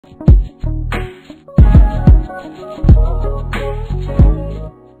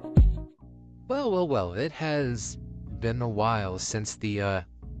Well, it has been a while since the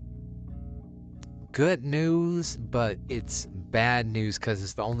good news, but it's bad news because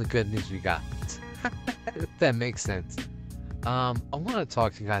it's the only good news we got. If that makes sense. I want to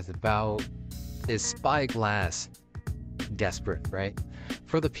talk to you guys about, is Spyglass desperate, right?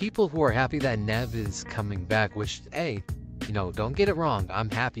 For the people who are happy that Nev is coming back, which, hey, don't get it wrong, I'm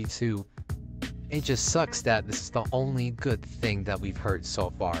happy too. It just sucks that this is the only good thing that we've heard so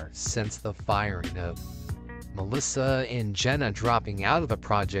far since the firing of Melissa and Jenna dropping out of the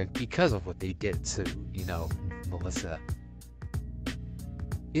project because of what they did to, Melissa.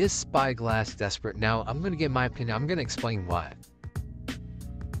 Is Spyglass desperate? Now, I'm going to give my opinion. I'm going to explain why.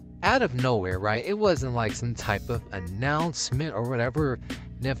 Out of nowhere, right? It wasn't like some type of announcement or whatever.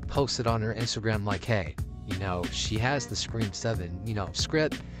 Nev posted on her Instagram like, hey, she has the Scream 7,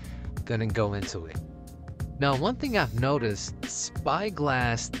 script. Gonna go into it. Now, one thing I've noticed,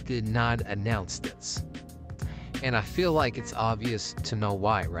 Spyglass did not announce this. And I feel like it's obvious to know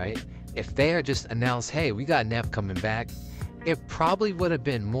why, right? If they had just announced, hey, we got Nev coming back, it probably would have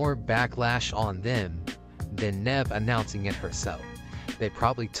been more backlash on them than Nev announcing it herself. They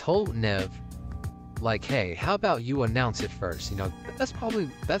probably told Nev, like, hey, how about you announce it first? That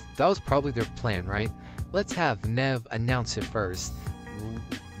was probably their plan, right? Let's have Nev announce it first.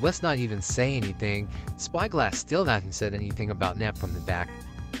 Let's not even say anything. Spyglass still hasn't said anything about Nev from the back,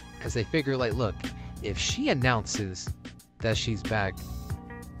 because they figure, like, look, if she announces that she's back,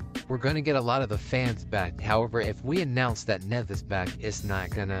 we're gonna get a lot of the fans back. However, if we announce that Nev is back, it's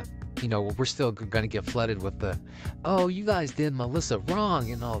not gonna, we're still gonna get flooded with the, oh, you guys did Melissa wrong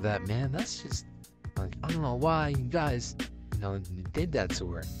and all that, man. That's just, like, I don't know why you guys, did that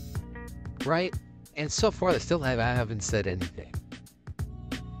to her, right? And so far, I haven't said anything.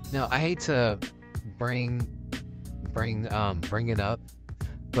 Now, I hate to bring it up,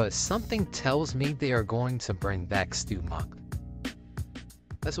 but something tells me they are going to bring back Stu Monk.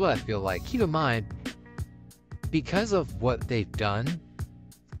 That's what I feel like. Keep in mind, because of what they've done,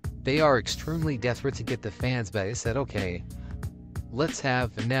 they are extremely desperate to get the fans back. They said, okay, let's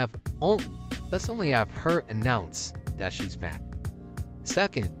only have her announce that she's back.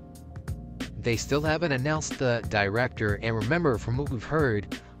 Second, they still haven't announced the director, and remember, from what we've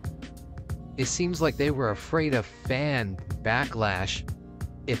heard, it seems like they were afraid of fan backlash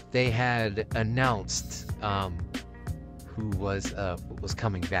if they had announced who was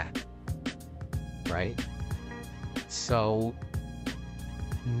coming back, right? So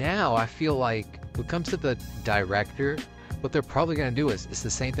now I feel like when it comes to the director, what they're probably going to do is it's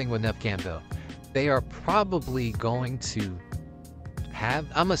the same thing with Neve Campbell. They are probably going to have,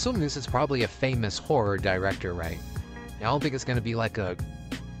 I'm assuming this is probably a famous horror director, right? I don't think it's going to be like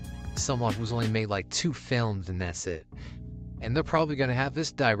someone who's only made like 2 films and that's it. And they're probably going to have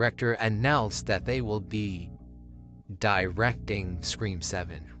this director announce that they will be directing Scream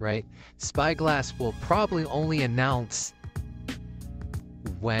 7, right? Spyglass will probably only announce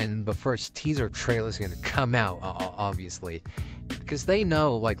when the first teaser trailer is going to come out, obviously. Because they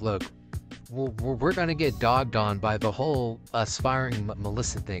know, like, look, we're going to get dogged on by the whole us firing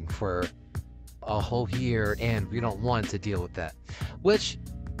Melissa thing for a whole year, and we don't want to deal with that. Which,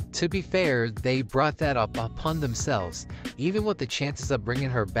 to be fair, they brought that up upon themselves. Even with the chances of bringing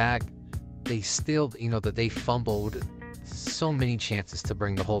her back, they still, that they fumbled so many chances to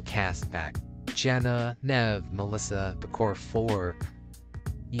bring the whole cast back. Jenna, Nev, Melissa, the core 4,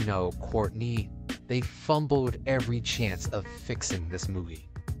 Courtney. They fumbled every chance of fixing this movie.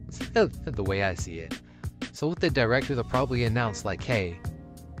 That's the way I see it. So with the director, they'll probably announce, like, hey,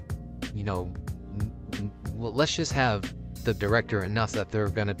 well, let's just have the director announce that they're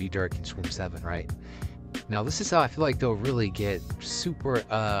going to be directing Scream 7, right? Now, this is how I feel like they'll really get super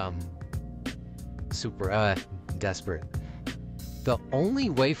desperate. The only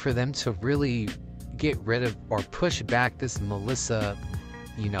way for them to really get rid of or push back this Melissa,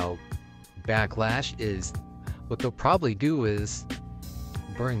 backlash is, what they'll probably do is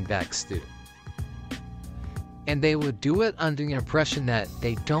bring back Stu. And they would do it under the impression that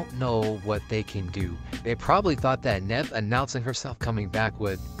they don't know what they can do. They probably thought that Nev announcing herself coming back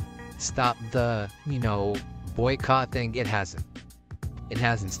would stop the, boycott thing. It hasn't. It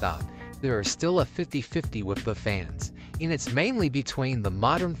hasn't stopped. There is still a 50-50 with the fans. And it's mainly between the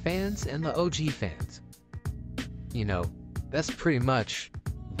modern fans and the OG fans. That's pretty much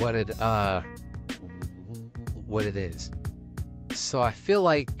what it is. So I feel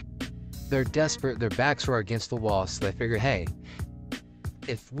like they're desperate, their backs are against the wall, so they figure, hey,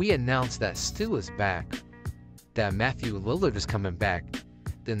 if we announce that Stu is back, that Matthew Lillard is coming back,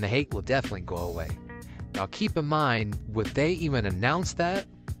 then the hate will definitely go away. Now keep in mind, would they even announce that?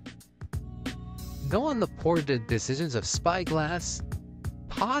 Knowing the poor decisions of Spyglass,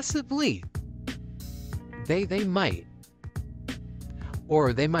 possibly. They might.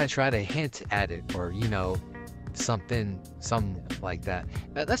 Or they might try to hint at it, or, you know, something like that.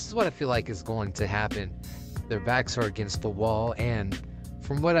 That's what I feel like is going to happen. Their backs are against the wall, and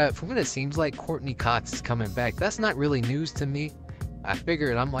from what it seems like, Courtney Cox is coming back. That's not really news to me. I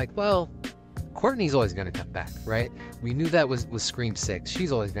figured, I'm like, well, Courtney's always going to come back, right? We knew that was Scream 6.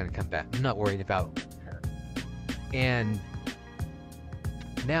 She's always going to come back. I'm not worried about her. And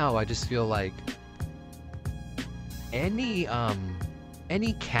now I just feel like any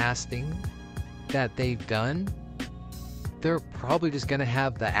casting that they've done, they're probably just going to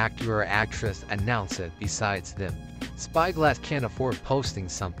have the actor or actress announce it besides them. Spyglass can't afford posting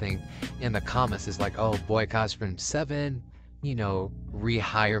something in the comments. It's like, oh, boycotts from 7, you know,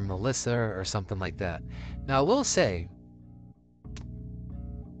 rehire Melissa or something like that. Now, I will say,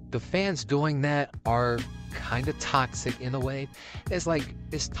 the fans doing that are kind of toxic in a way. It's like,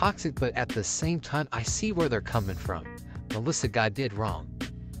 it's toxic, but at the same time, I see where they're coming from. Melissa did wrong.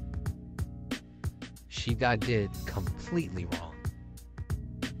 She did completely wrong.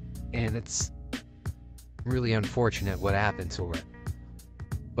 And it's really unfortunate what happened to her.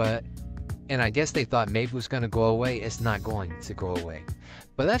 But, and I guess they thought maybe it was going to go away. It's not going to go away.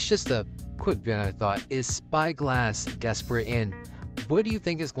 But that's just a quick bit I thought. Is Spyglass desperate? And what do you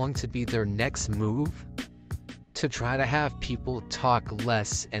think is going to be their next move to try to have people talk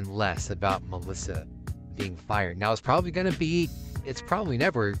less and less about Melissa being fired? Now, it's probably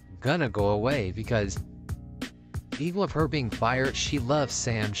never gonna go away, because even with her being fired, she loves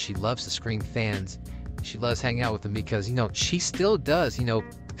Sam. She loves the Scream fans. She loves hanging out with them because, you know, she still does, you know,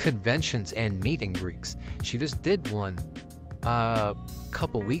 conventions and meet and greets. She just did one a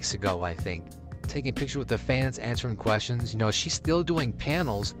couple weeks ago, I think, taking pictures with the fans, answering questions. You know, she's still doing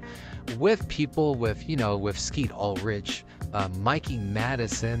panels with people, with, you know, with Skeet Ulrich, Mikey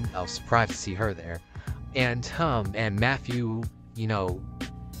Madison. I was surprised to see her there, and Matthew, you know.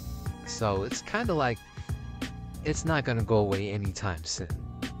 So it's kind of like, it's not gonna go away anytime soon.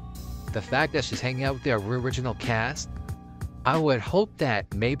 The fact that she's hanging out with the original cast, I would hope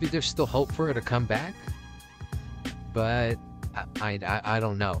that maybe there's still hope for her to come back, but I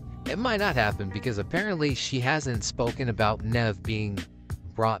don't know. It might not happen, because apparently she hasn't spoken about Nev being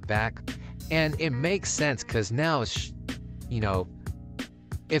brought back, and it makes sense, because now, you know,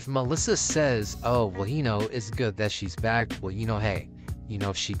 if Melissa says, oh, well, you know, it's good that she's back, well, you know, hey, you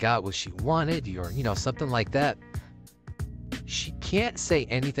know, she got what she wanted, or, you know, something like that. She can't say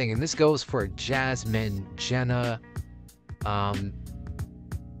anything, and this goes for Jasmine, Jenna,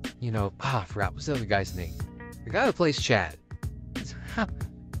 you know, I forgot, what's the other guy's name? The guy who plays Chad.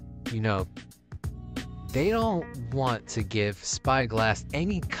 You know, they don't want to give Spyglass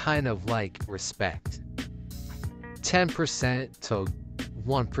any kind of, like, respect. 10% to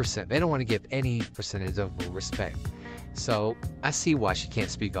 1%. They don't want to give any percentage of respect. So I see why she can't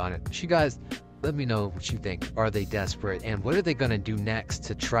speak on it. You guys, let me know what you think. Are they desperate? And what are they going to do next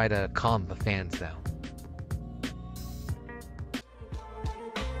to try to calm the fans down?